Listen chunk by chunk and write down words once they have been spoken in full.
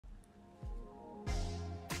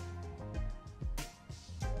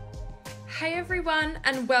Hey everyone,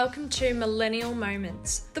 and welcome to Millennial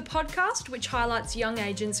Moments, the podcast which highlights young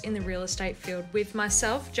agents in the real estate field with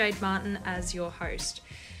myself, Jade Martin, as your host.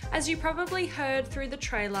 As you probably heard through the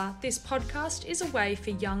trailer, this podcast is a way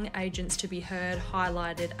for young agents to be heard,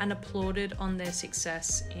 highlighted, and applauded on their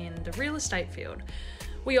success in the real estate field.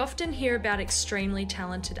 We often hear about extremely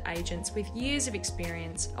talented agents with years of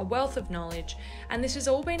experience, a wealth of knowledge, and this has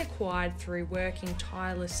all been acquired through working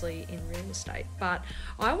tirelessly in real estate. But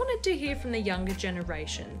I wanted to hear from the younger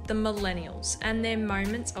generation, the millennials, and their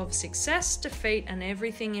moments of success, defeat, and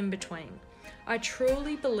everything in between. I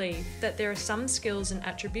truly believe that there are some skills and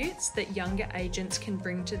attributes that younger agents can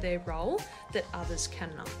bring to their role that others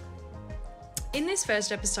cannot. In this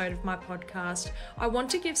first episode of my podcast, I want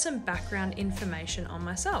to give some background information on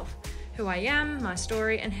myself, who I am, my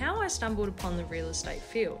story, and how I stumbled upon the real estate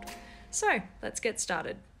field. So, let's get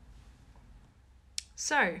started.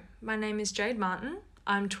 So, my name is Jade Martin.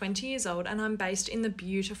 I'm 20 years old and I'm based in the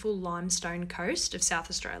beautiful limestone coast of South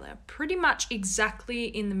Australia, pretty much exactly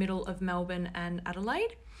in the middle of Melbourne and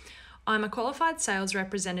Adelaide. I'm a qualified sales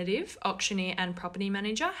representative, auctioneer and property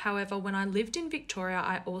manager. However, when I lived in Victoria,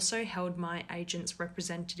 I also held my agent's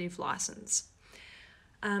representative licence.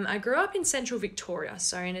 I grew up in central Victoria,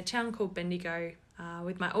 so in a town called Bendigo,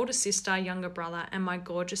 with my older sister, younger brother, and my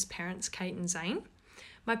gorgeous parents, Kate and Zane.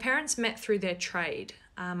 My parents met through their trade.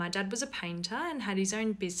 My dad was a painter and had his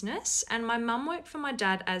own business, and my mum worked for my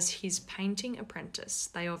dad as his painting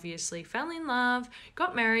apprentice. They obviously fell in love,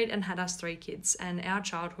 got married, and had us 3 kids, and our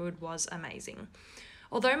childhood was amazing.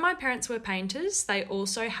 Although my parents were painters, they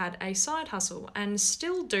also had a side hustle, and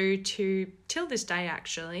still do till this day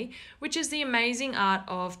actually, which is the amazing art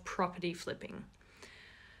of property flipping.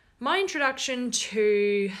 My introduction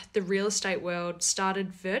to the real estate world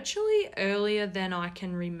started virtually earlier than I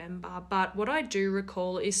can remember, but what I do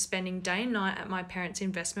recall is spending day and night at my parents'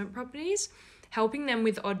 investment properties, helping them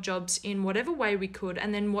with odd jobs in whatever way we could,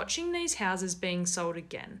 and then watching these houses being sold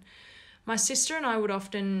again. My sister and I would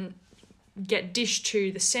often get dished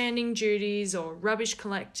to the sanding duties or rubbish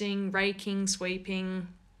collecting, raking, sweeping,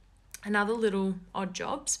 and other little odd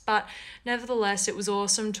jobs, but nevertheless it was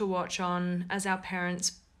awesome to watch on as our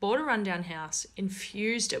parents bought a rundown house,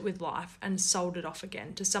 infused it with life, and sold it off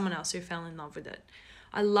again to someone else who fell in love with it.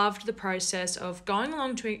 I loved the process of going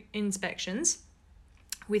along to inspections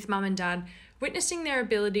with mum and dad, witnessing their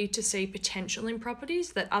ability to see potential in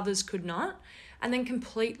properties that others could not, and then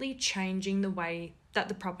completely changing the way that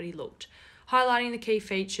the property looked, highlighting the key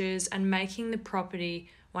features and making the property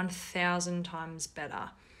 1,000 times better.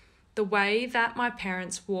 The way that my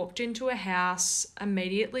parents walked into a house,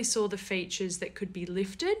 immediately saw the features that could be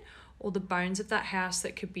lifted or the bones of that house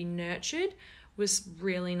that could be nurtured was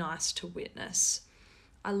really nice to witness.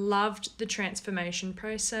 I loved the transformation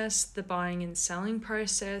process, the buying and selling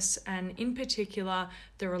process, and in particular,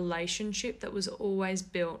 the relationship that was always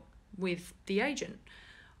built with the agent.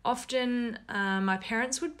 Often, my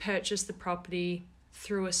parents would purchase the property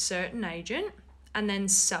through a certain agent and then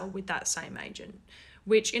sell with that same agent,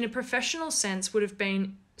 which in a professional sense would have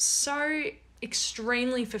been so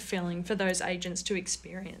extremely fulfilling for those agents to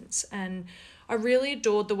experience. And I really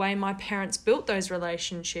adored the way my parents built those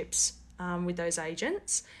relationships with those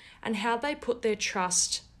agents and how they put their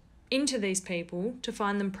trust into these people to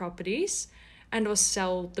find them properties and or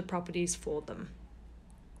sell the properties for them.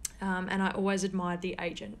 And I always admired the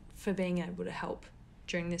agent for being able to help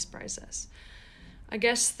during this process. I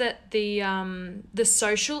guess that the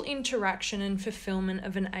social interaction and fulfillment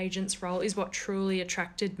of an agent's role is what truly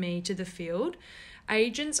attracted me to the field.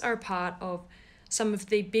 Agents are a part of some of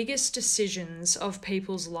the biggest decisions of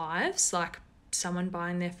people's lives, like someone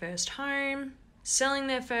buying their first home, selling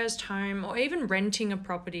their first home, or even renting a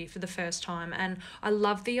property for the first time. And I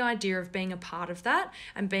love the idea of being a part of that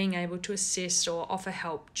and being able to assist or offer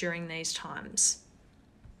help during these times.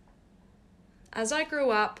 As I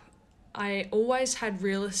grew up, I always had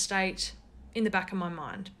real estate in the back of my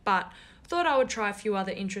mind, but thought I would try a few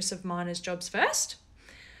other interests of mine as jobs first.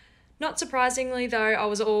 Not surprisingly though, I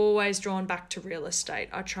was always drawn back to real estate.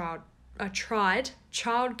 I tried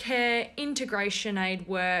childcare, integration aid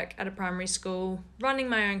work at a primary school, running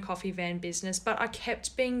my own coffee van business, but I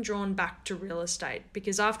kept being drawn back to real estate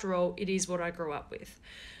because after all, it is what I grew up with.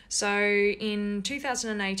 So in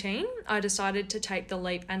 2018, I decided to take the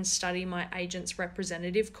leap and study my agent's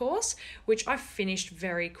representative course, which I finished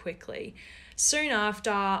very quickly. Soon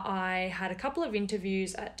after, I had a couple of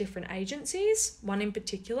interviews at different agencies, one in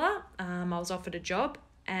particular. I was offered a job,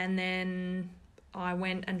 and then I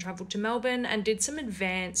went and travelled to Melbourne and did some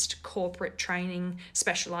advanced corporate training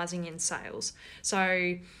specialising in sales.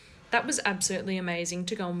 So that was absolutely amazing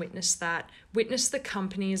to go and witness that, witness the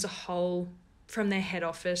company as a whole from their head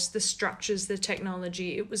office, the structures, the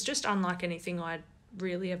technology. It was just unlike anything I'd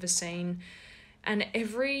really ever seen. And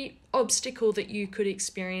every obstacle that you could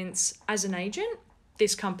experience as an agent,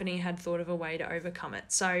 this company had thought of a way to overcome it.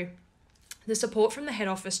 So the support from the head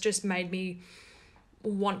office just made me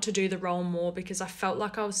want to do the role more because I felt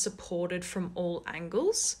like I was supported from all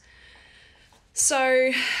angles.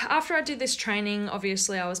 So after I did this training,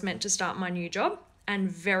 obviously I was meant to start my new job, and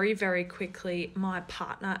very, very quickly my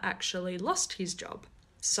partner actually lost his job.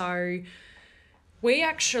 So we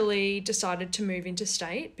actually decided to move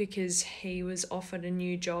interstate because he was offered a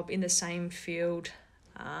new job in the same field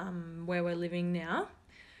where we're living now,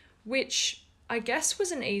 which I guess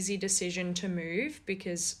was an easy decision to move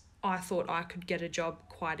because I thought I could get a job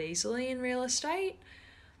quite easily in real estate.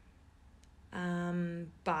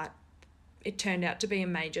 But it turned out to be a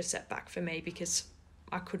major setback for me because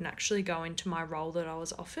I couldn't actually go into my role that I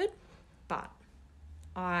was offered, but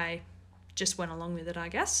I just went along with it, I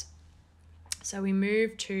guess. So we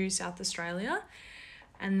moved to South Australia,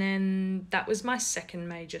 and then that was my second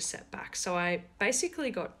major setback. So I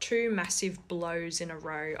basically got two massive blows in a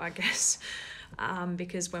row, I guess,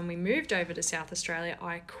 because when we moved over to South Australia,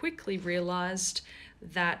 I quickly realised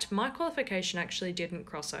that my qualification actually didn't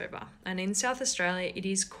cross over. And in South Australia, it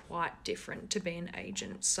is quite different to be an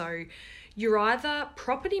agent. So you're either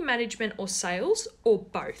property management or sales or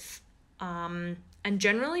both. And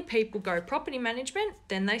generally people go property management,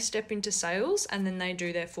 then they step into sales, and then they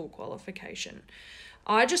do their full qualification.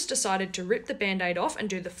 I just decided to rip the Band-Aid off and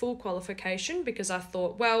do the full qualification because I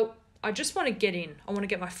thought, well, I just want to get in. I want to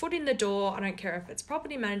get my foot in the door. I don't care if it's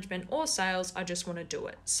property management or sales. I just want to do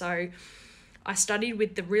it. So I studied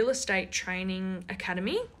with the Real Estate Training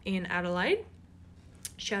Academy in Adelaide.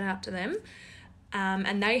 Shout out to them.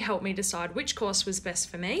 And they helped me decide which course was best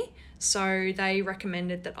for me. So they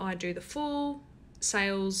recommended that I do the full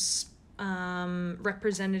sales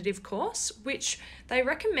representative course, which they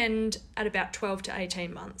recommend at about 12 to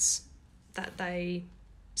 18 months that they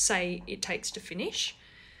say it takes to finish.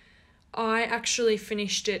 I actually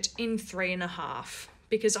finished it in 3.5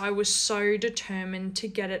 because I was so determined to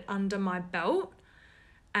get it under my belt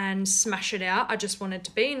and smash it out. I just wanted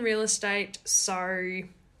to be in real estate, so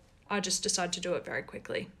I just decided to do it very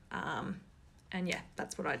quickly. And yeah,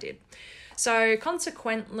 that's what I did. So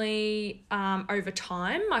consequently, over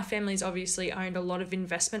time, my family's obviously owned a lot of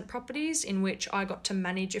investment properties in which I got to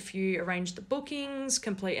manage a few, arrange the bookings,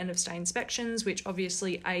 complete end of stay inspections, which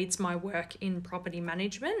obviously aids my work in property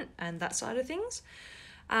management and that side of things.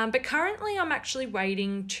 But currently I'm actually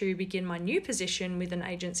waiting to begin my new position with an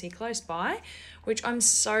agency close by, which I'm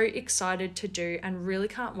so excited to do and really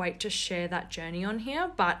can't wait to share that journey on here.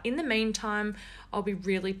 But in the meantime, I'll be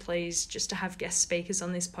really pleased just to have guest speakers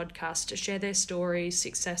on this podcast to share their stories,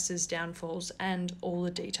 successes, downfalls, and all the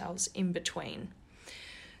details in between.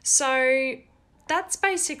 So that's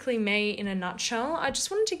basically me in a nutshell. I just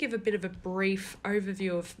wanted to give a bit of a brief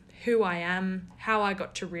overview of who I am, how I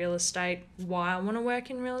got to real estate, why I want to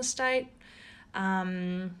work in real estate.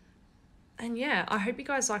 And yeah, I hope you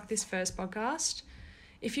guys like this first podcast.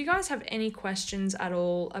 If you guys have any questions at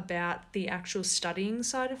all about the actual studying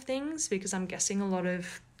side of things, because I'm guessing a lot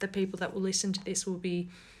of the people that will listen to this will be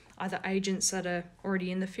either agents that are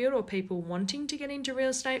already in the field or people wanting to get into real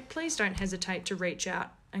estate, please don't hesitate to reach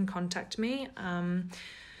out and contact me.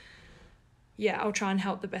 Yeah, I'll try and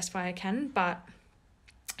help the best way I can. But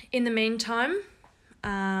in the meantime,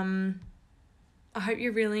 I hope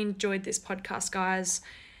you really enjoyed this podcast, guys.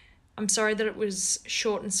 I'm sorry that it was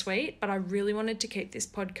short and sweet, but I really wanted to keep this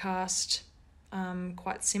podcast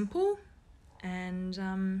quite simple.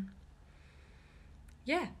 And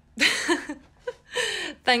yeah.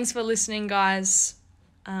 Thanks for listening, guys.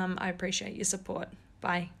 I appreciate your support.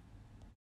 Bye.